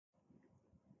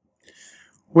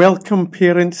Welcome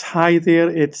parents, hi there,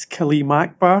 it's Kaleem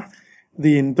Akbar,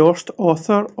 the endorsed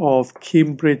author of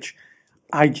Cambridge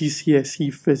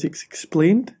IGCSE Physics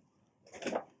Explained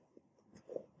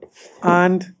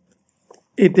and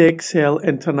Edexcel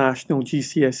International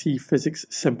GCSE Physics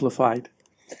Simplified.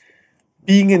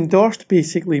 Being endorsed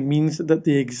basically means that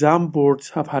the exam boards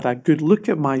have had a good look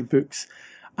at my books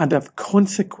and have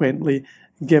consequently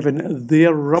given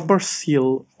their rubber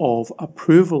seal of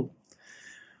approval.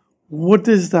 What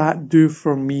does that do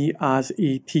for me as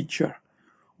a teacher?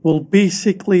 Well,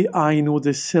 basically, I know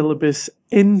the syllabus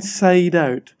inside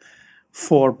out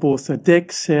for both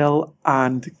Edexcel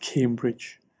and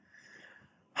Cambridge.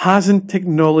 Hasn't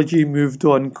technology moved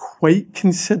on quite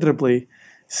considerably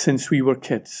since we were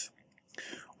kids?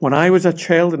 When I was a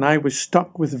child and I was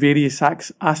stuck with various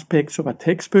aspects of a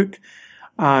textbook,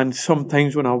 and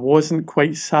sometimes when I wasn't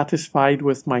quite satisfied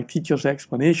with my teacher's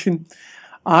explanation,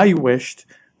 I wished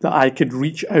that I could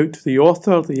reach out to the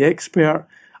author, the expert,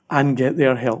 and get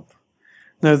their help.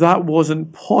 Now that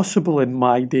wasn't possible in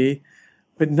my day,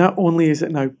 but not only is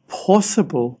it now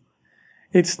possible,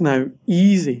 it's now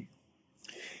easy.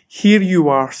 Here you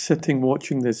are sitting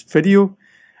watching this video,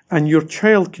 and your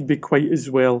child could be quite as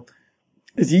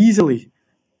easily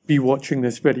be watching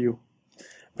this video.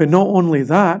 But not only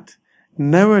that,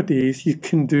 nowadays you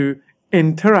can do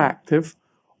interactive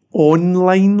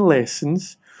online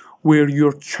lessons where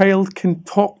your child can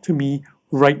talk to me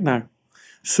right now.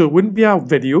 So it wouldn't be a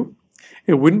video,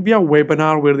 it wouldn't be a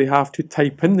webinar where they have to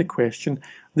type in the question,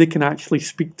 they can actually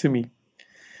speak to me.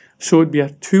 So it'd be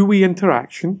a two-way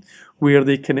interaction where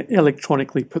they can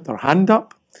electronically put their hand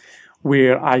up,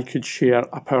 where I could share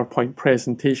a PowerPoint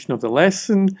presentation of the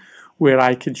lesson, where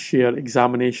I could share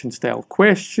examination style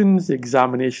questions,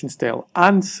 examination style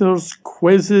answers,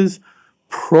 quizzes,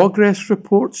 progress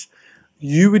reports.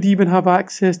 You would even have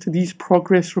access to these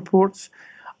progress reports.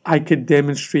 I could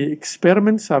demonstrate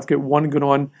experiments. I've got one going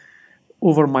on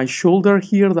over my shoulder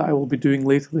here that I will be doing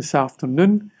later this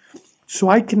afternoon. So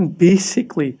I can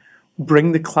basically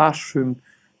bring the classroom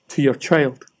to your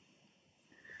child.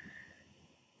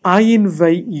 I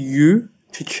invite you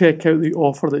to check out the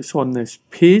offer that's on this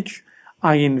page.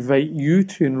 I invite you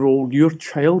to enroll your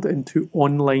child into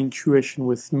online tuition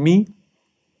with me.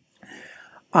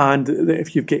 And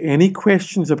if you've got any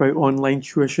questions about online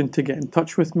tuition, to get in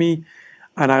touch with me,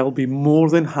 and I'll be more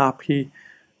than happy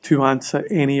to answer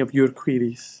any of your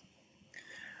queries.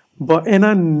 But in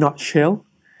a nutshell,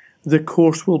 the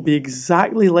course will be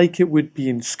exactly like it would be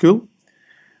in school.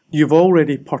 You've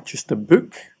already purchased a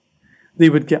book. They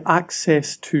would get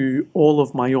access to all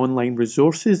of my online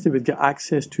resources. They would get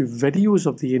access to videos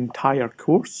of the entire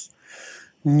course,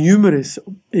 numerous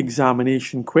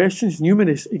examination questions,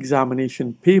 numerous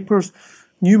examination papers,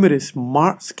 numerous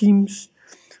mark schemes,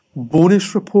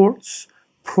 bonus reports,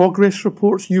 progress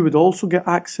reports. You would also get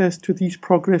access to these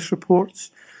progress reports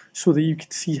so that you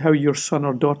could see how your son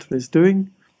or daughter is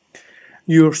doing.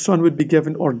 Your son would be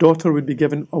given, or daughter would be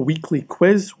given, a weekly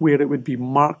quiz where it would be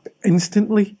marked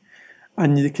instantly,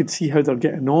 and you could see how they're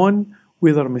getting on,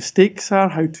 where their mistakes are,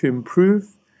 how to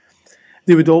improve.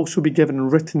 They would also be given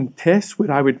written tests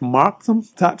where I would mark them.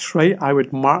 That's right, I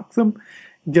would mark them,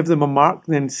 give them a mark,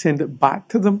 then send it back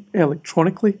to them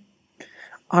electronically.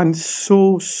 And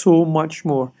so much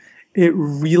more. It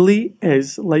really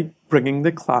is like bringing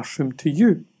the classroom to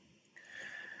you.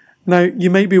 Now,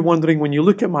 you might be wondering when you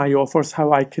look at my offers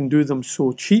how I can do them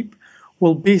so cheap.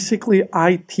 Well, basically,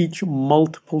 I teach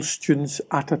multiple students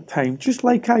at a time, just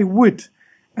like I would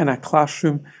in a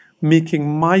classroom,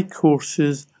 making my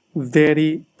courses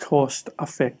very cost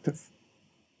effective.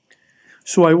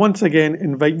 So I once again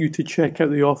invite you to check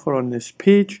out the offer on this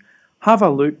page, have a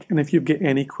look, and if you've got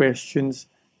any questions,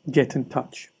 get in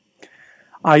touch.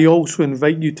 I also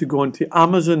invite you to go onto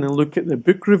Amazon and look at the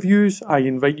book reviews. I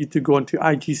invite you to go onto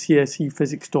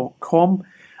IGCSEphysics.com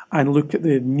and look at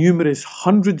the numerous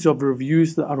hundreds of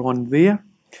reviews that are on there.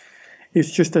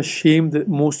 It's just a shame that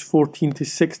most 14 to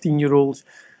 16-year-olds,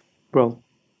 well,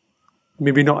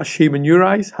 maybe not a shame in your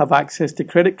eyes, have access to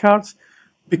credit cards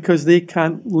because they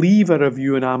can't leave a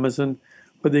review on Amazon,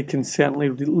 but they can certainly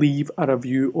leave a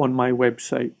review on my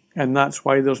website. And that's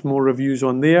why there's more reviews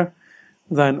on there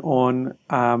than on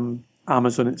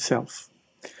Amazon itself.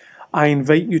 I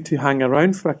invite you to hang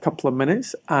around for a couple of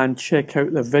minutes and check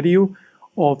out the video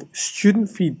of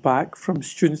student feedback from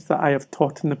students that I have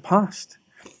taught in the past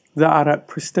that are at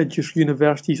prestigious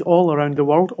universities all around the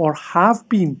world or have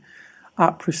been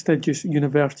at prestigious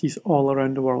universities all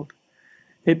around the world.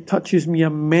 It touches me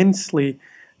immensely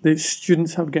that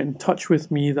students have got in touch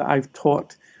with me that I've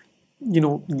taught,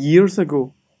 years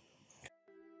ago.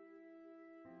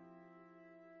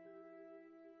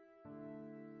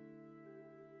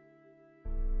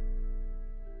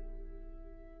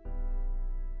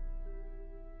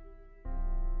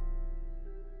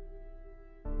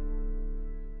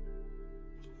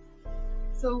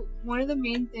 So one of the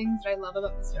main things that I love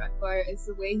about Mr. Akbar is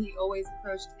the way he always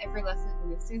approached every lesson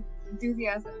with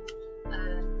enthusiasm.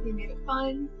 He made it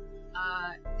fun,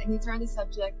 and he turned a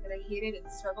subject that I hated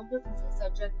and struggled with into a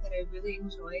subject that I really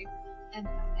enjoyed and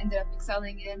ended up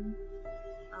excelling in.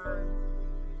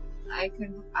 I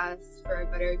couldn't ask for a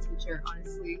better teacher,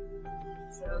 honestly.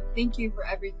 So thank you for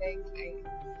everything.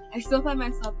 I still find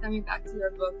myself coming back to your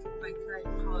book in my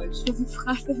current college physics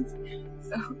classes.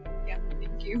 So yeah,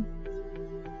 thank you.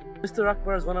 Mr.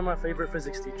 Akbar is one of my favorite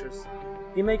physics teachers.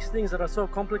 He makes things that are so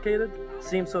complicated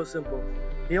seem so simple.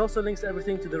 He also links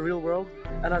everything to the real world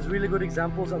and has really good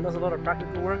examples and does a lot of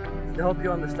practical work to help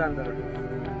you understand better.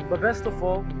 But best of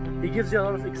all, he gives you a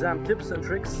lot of exam tips and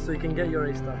tricks so you can get your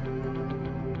A star.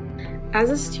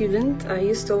 As a student, I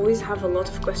used to always have a lot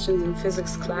of questions in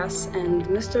physics class, and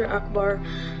Mr. Akbar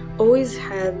always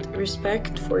had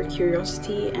respect for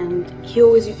curiosity, and he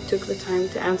always took the time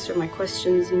to answer my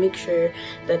questions and make sure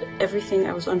that everything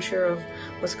I was unsure of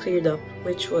was cleared up,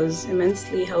 which was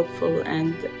immensely helpful,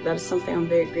 and that is something I'm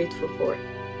very grateful for.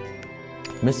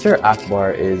 Mr.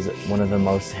 Akbar is one of the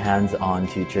most hands-on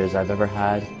teachers I've ever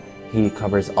had. He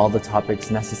covers all the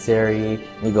topics necessary.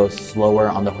 He goes slower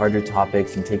on the harder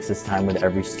topics and takes his time with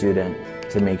every student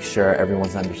to make sure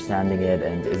everyone's understanding it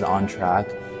and is on track.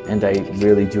 And I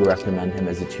really do recommend him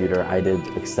as a tutor. I did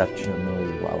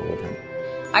exceptionally well with him.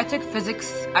 I took physics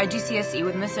IGCSE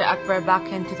with Mr. Akbar back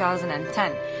in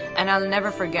 2010, and I'll never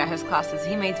forget his classes.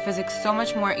 He made physics so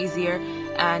much more easier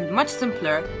and much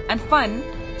simpler and fun,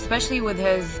 especially with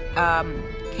his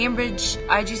Cambridge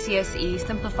IGCSE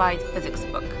Simplified Physics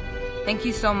book. Thank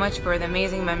you so much for the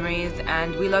amazing memories,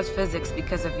 and we loved physics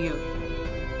because of you.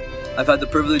 I've had the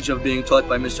privilege of being taught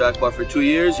by Mr. Akbar for 2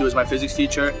 years. He was my physics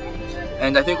teacher,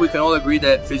 and I think we can all agree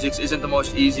that physics isn't the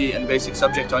most easy and basic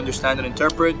subject to understand and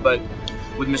interpret, but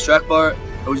with Mr. Akbar,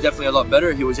 it was definitely a lot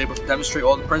better. He was able to demonstrate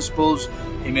all the principles.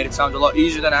 He made it sound a lot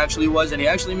easier than it actually was, and he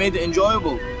actually made it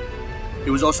enjoyable.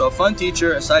 He was also a fun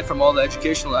teacher. Aside from all the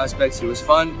educational aspects, he was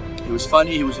fun, he was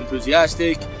funny, he was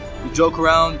enthusiastic, he would joke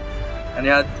around, and he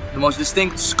had the most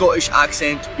distinct Scottish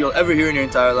accent you'll ever hear in your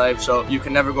entire life, so you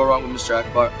can never go wrong with Mr.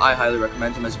 Akbar. I highly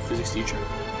recommend him as a physics teacher.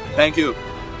 Thank you.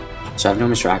 So I've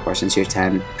known Mr. Akbar since year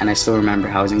 10, and I still remember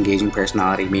how his engaging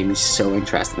personality made me so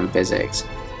interested in physics.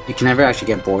 You can never actually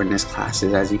get bored in his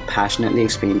classes, as he passionately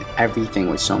explained everything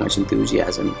with so much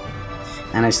enthusiasm.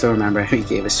 And I still remember how he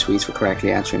gave us sweets for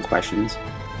correctly answering questions.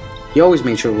 He always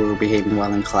made sure we were behaving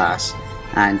well in class,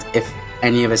 and if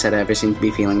any of us had ever seemed to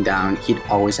be feeling down, he'd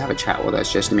always have a chat with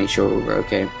us just to make sure we were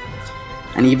okay.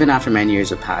 And even after many years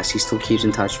have passed, he still keeps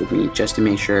in touch with me just to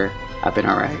make sure I've been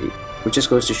alright, which just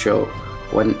goes to show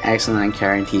what an excellent and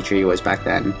caring teacher he was back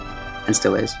then, and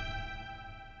still is.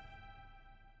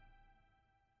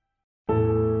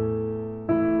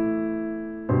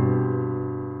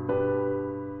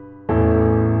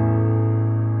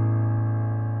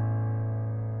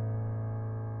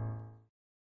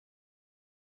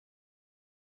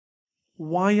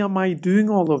 Why am I doing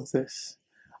all of this?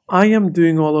 I am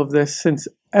doing all of this since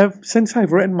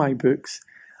I've written my books.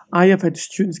 I have had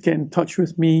students get in touch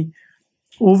with me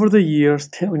over the years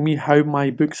telling me how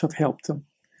my books have helped them.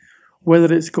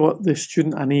 Whether it's got the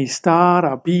student an A star,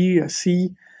 a B, a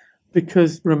C,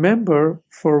 because remember,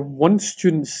 for one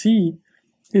student, C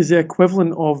is the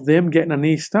equivalent of them getting an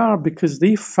A star because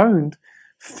they found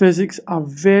physics a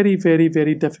very, very,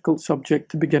 very difficult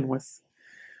subject to begin with.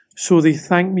 So they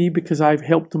thank me because I've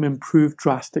helped them improve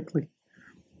drastically.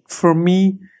 For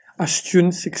me, a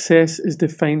student's success is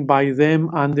defined by them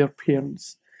and their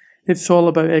parents. It's all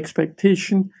about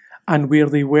expectation and where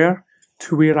they were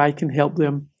to where I can help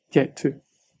them get to.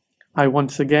 I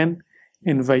once again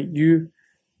invite you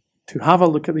to have a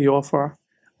look at the offer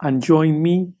and join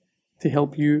me to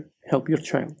help you help your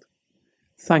child.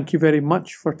 Thank you very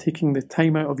much for taking the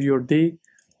time out of your day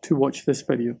to watch this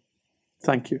video.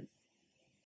 Thank you.